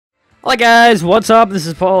Hi guys, what's up? This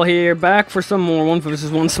is Paul here, back for some more 1 vs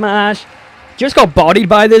 1 Smash. Just got bodied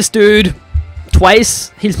by this dude twice.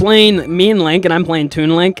 He's playing me and Link, and I'm playing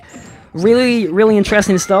Toon Link. Really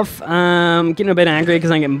interesting stuff. Getting a bit angry because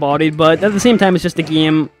I'm getting bodied, but at the same time, it's just a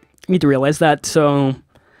game. You need to realize that, so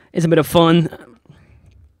it's a bit of fun.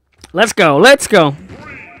 Let's go, let's go.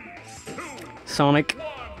 Sonic.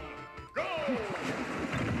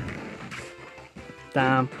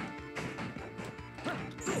 Damn.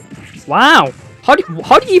 Wow! How do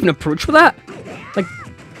you even approach with that? Like,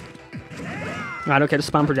 right, okay,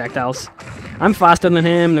 just spam projectiles. I'm faster than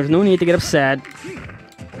him. There's no need to get upset.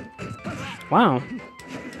 Wow.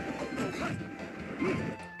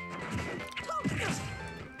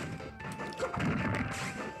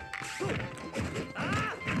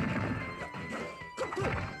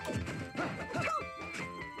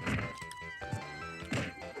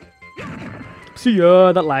 See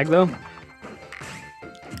ya, that lag though.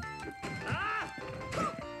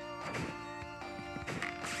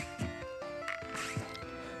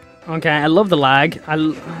 Okay, I love the lag.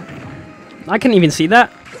 I can't even see that.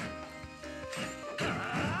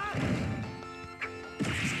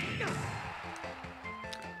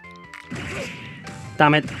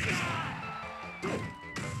 Damn it.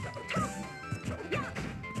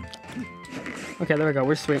 Okay, there we go.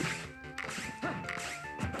 We're sweet.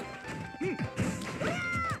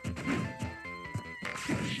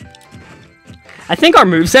 I think our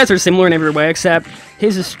movesets are similar in every way, except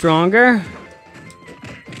his is stronger.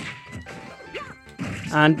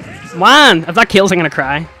 And, man, if that kills, I'm gonna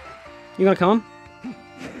cry. You gonna come?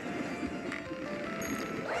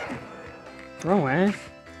 Wrong way.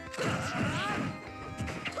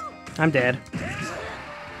 I'm dead.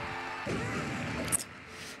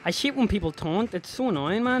 I hate when people taunt. It's so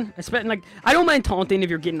annoying, man. Especially, like, I don't mind taunting if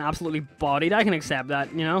you're getting absolutely bodied. I can accept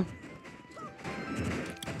that, you know?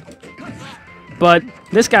 But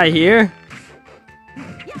this guy here,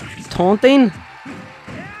 taunting.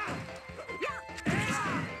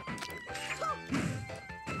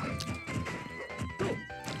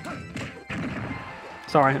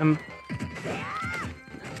 Sorry, I'm...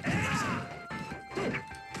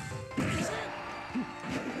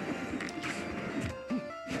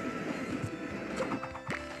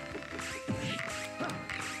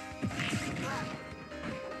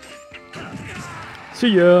 See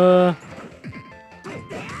ya!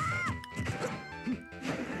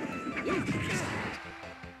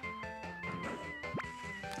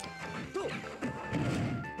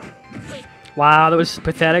 Wow, that was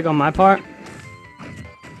pathetic on my part.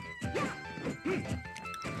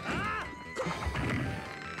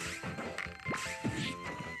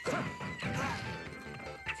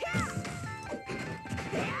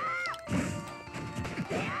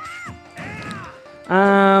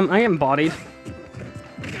 I am bodied.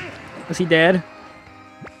 Is he dead?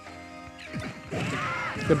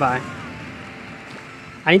 Goodbye.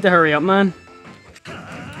 I need to hurry up, man.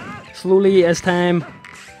 Slowly as time.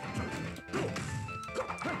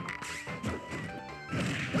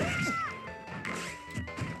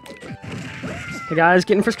 The guy's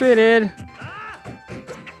getting frustrated.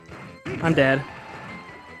 I'm dead.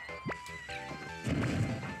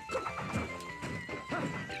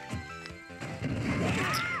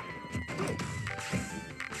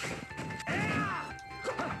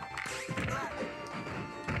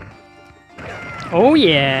 Oh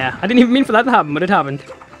yeah! I didn't even mean for that to happen, but it happened.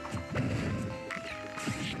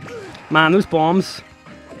 Man, those bombs.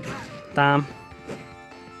 Damn.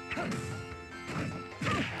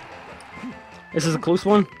 This is a close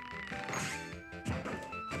one.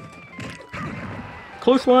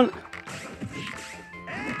 Close one.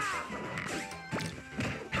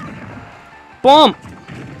 Bomb!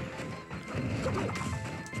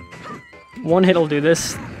 One hit will do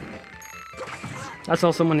this. That's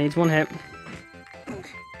all someone needs, one hit.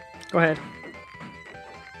 Go ahead.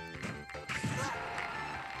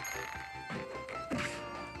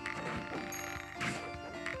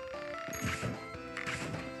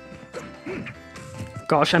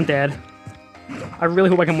 Gosh, I'm dead. I really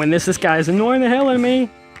hope I can win this. This guy is annoying the hell out of me.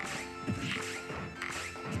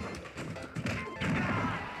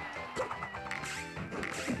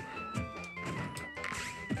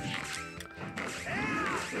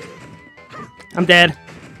 I'm dead.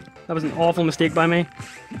 That was an awful mistake by me.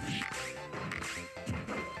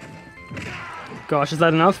 Gosh, is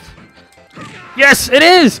that enough? Yes, it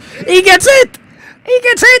is! He gets it! He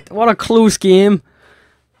gets it! What a close game.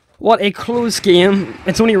 What a close game.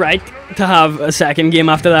 It's only right to have a second game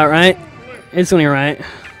after that, right? It's only right.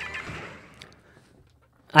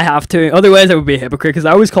 I have to. Otherwise, I would be a hypocrite, because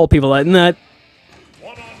I always call people out in that.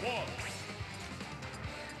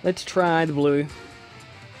 Let's try the blue.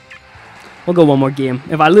 We'll go one more game.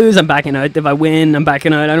 If I lose, I'm backing out. If I win, I'm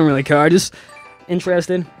backing out. I don't really care. Just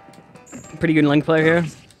interested. Pretty good Link player here.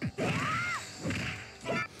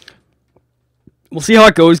 We'll see how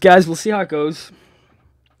it goes, guys. We'll see how it goes.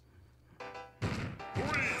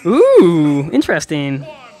 Ooh, interesting.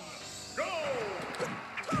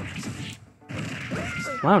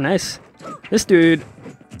 Wow, nice. This dude.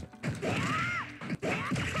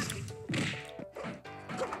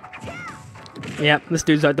 Yep, this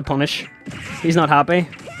dude's out to punish. He's not happy.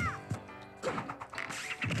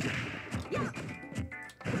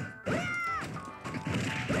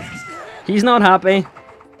 He's not happy.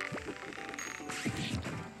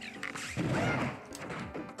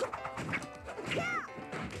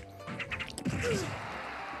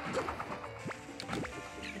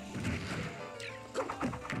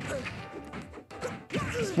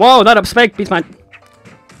 Whoa, that up spike beats my...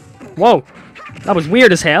 Whoa, that was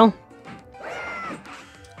weird as hell.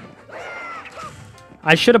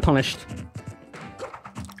 I should have punished.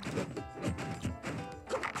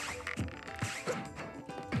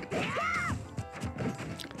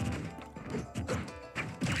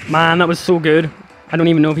 Man, that was so good. I don't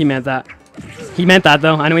even know if he meant that. He meant that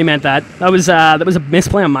though. I know he meant that. That was a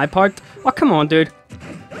misplay on my part. Oh, come on, dude.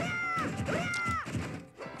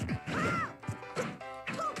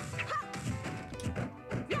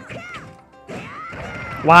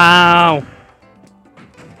 Wow.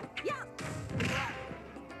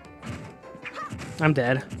 I'm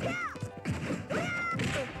dead.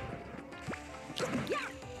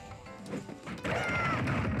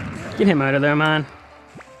 Get him out of there, man.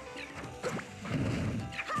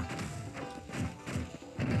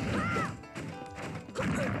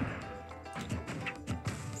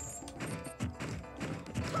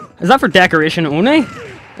 Is that for decoration only?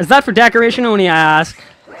 Is that for decoration only, I ask?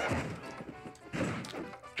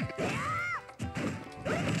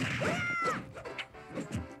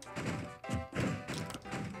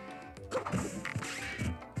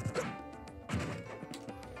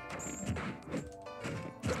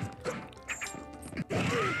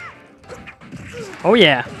 Oh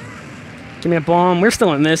yeah. Give me a bomb. We're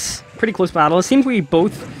still in this. Pretty close battle. It seems we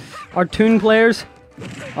both are Toon players.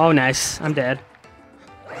 Oh nice. I'm dead.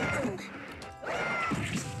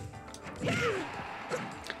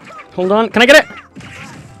 Hold on. Can I get it?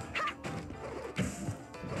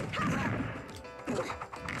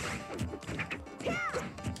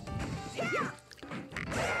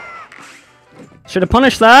 Should have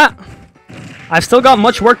punished that. I've still got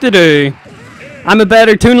much work to do. I'm a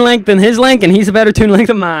better Toon Link than his Link, and he's a better Toon Link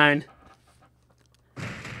than mine.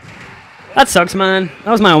 That sucks, man. That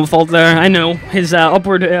was my own fault there. I know. His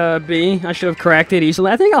upward B, I should have corrected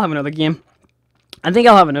easily. I think I'll have another game.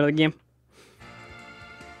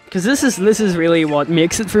 Because this is really what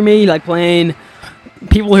makes it for me, like playing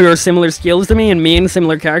people who are similar skills to me and main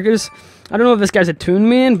similar characters. I don't know if this guy's a Toon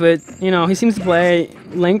main, but, you know, he seems to play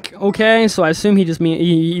Link okay, so I assume he just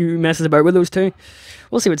he messes about with those two.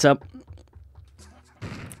 We'll see what's up.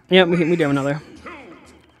 Yeah, we do have another.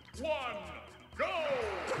 2, 1, go!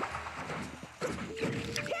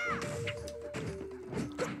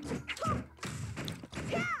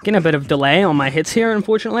 Getting a bit of delay on my hits here,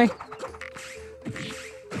 unfortunately.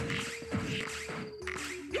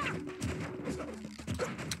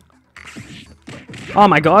 Oh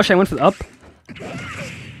my gosh, I went for the up.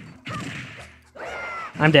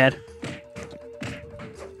 I'm dead.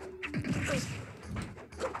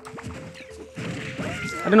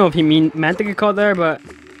 I don't know if he meant to get caught there, but...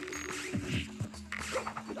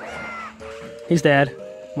 He's dead.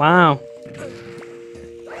 Wow.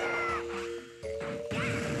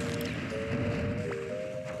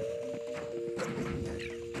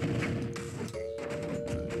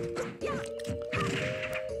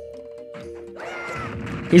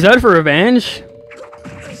 He's out for revenge.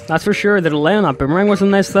 That's for sure. The delay on that boomerang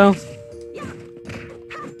wasn't nice, though.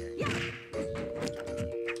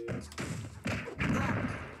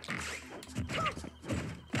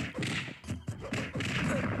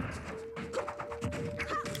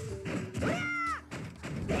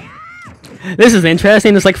 This is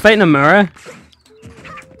interesting. It's like fighting a mirror.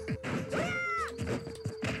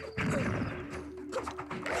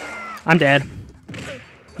 I'm dead.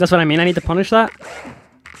 That's what I mean. I need to punish that.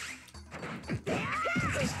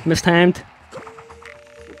 Mistimed.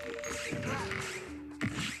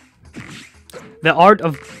 The art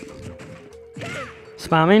of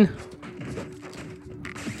spamming.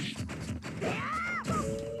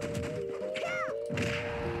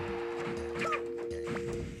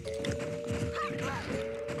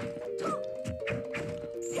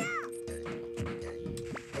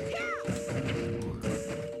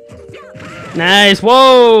 Nice.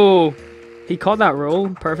 Whoa! He caught that roll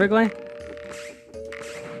perfectly.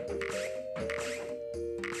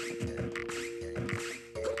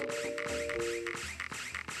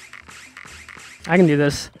 I can do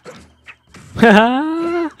this.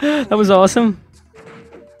 That was awesome.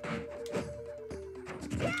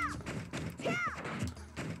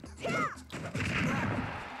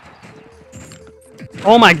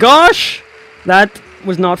 Oh my gosh! That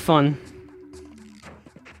was not fun.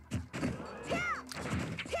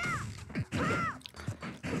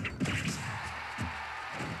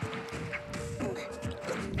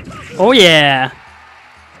 Oh yeah!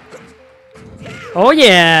 Oh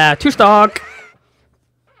yeah! 2 stock!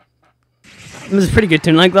 This is pretty good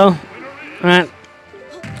Toon Link though. Alright.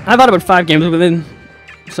 I've had about 5 games with it.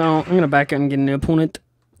 So I'm gonna back out and get a new opponent.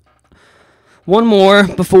 One more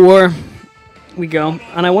before we go.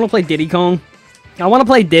 And I wanna play Diddy Kong. I wanna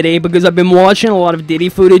play Diddy because I've been watching a lot of Diddy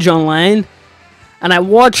footage online. And I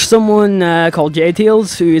watched someone called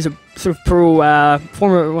JTails, who is a sort of pro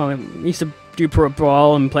former, well, he used to do pro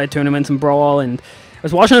brawl and play tournaments and brawl, and I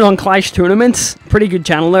was watching it on Clash Tournaments. Pretty good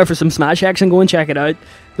channel there for some Smash action. Go and check it out.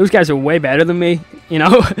 Those guys are way better than me, you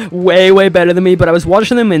know, way better than me. But I was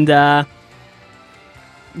watching them, and the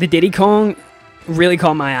Diddy Kong really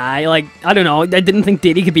caught my eye. Like, I don't know, I didn't think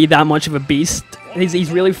Diddy could be that much of a beast.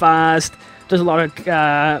 He's really fast, does a lot of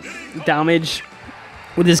damage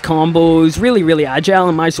with his combos, really agile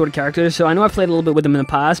and my sort of character. So I know I've played a little bit with him in the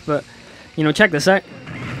past, but you know, check this out.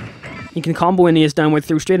 You can combo in his downward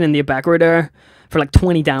through straight into your backward air for like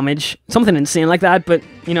 20 damage. Something insane like that, but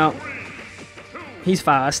you know, he's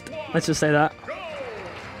fast. Let's just say that.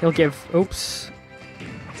 He'll give... Oops.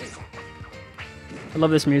 I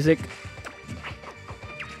love this music.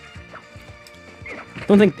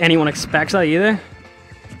 Don't think anyone expects that either.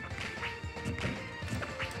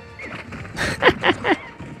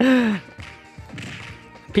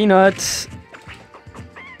 Peanuts.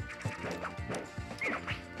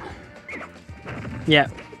 Yeah.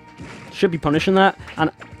 Should be punishing that.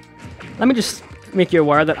 And let me just make you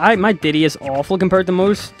aware that my Diddy is awful compared to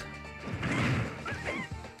most.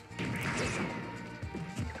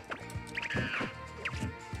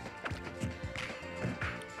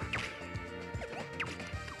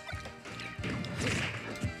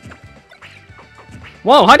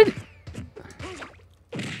 Whoa, how did...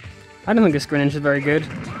 I don't think this Greninja is very good.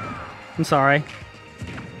 I'm sorry.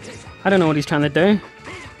 I don't know what he's trying to do.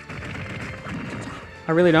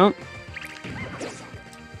 I really don't.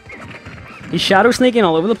 He's shadow sneaking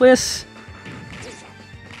all over the place.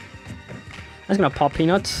 I was gonna pop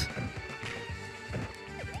Peanuts.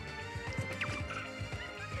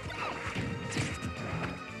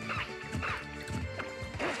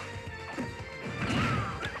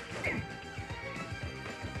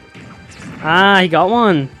 Ah, he got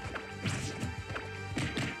one.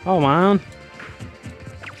 Oh, man.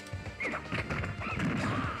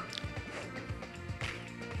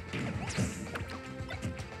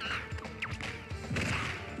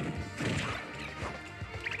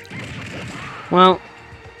 Well,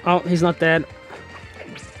 oh, he's not dead.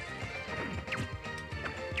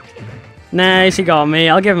 Nice, he got me.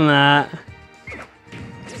 I'll give him that.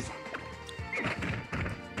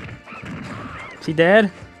 Is he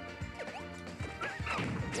dead?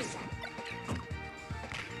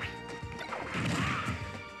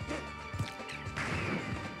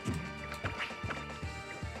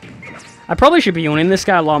 I probably should be owning this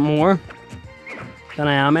guy a lot more than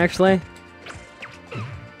I am, actually.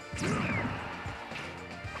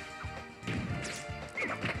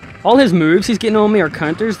 All his moves he's getting on me are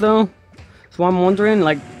counters, though. So I'm wondering,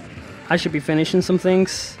 like, I should be finishing some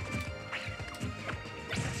things.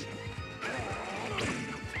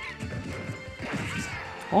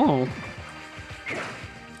 Oh.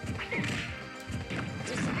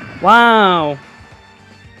 Wow.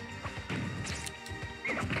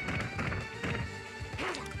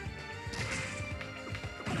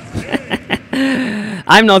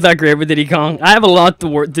 I'm not that great with Diddy Kong. I have a lot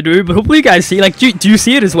to do, but hopefully you guys see, like, do you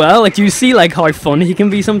see it as well? Like, do you see, like, how fun he can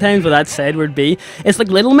be sometimes with that sideward B? It's like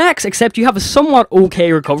Little Max, except you have a somewhat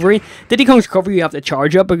okay recovery. Diddy Kong's recovery you have to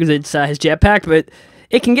charge up because it's his jetpack, but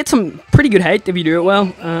it can get some pretty good height if you do it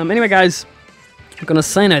well. Anyway, guys, I'm gonna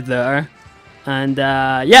sign out there, and,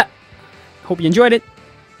 yeah, hope you enjoyed it.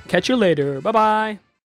 Catch you later. Bye-bye.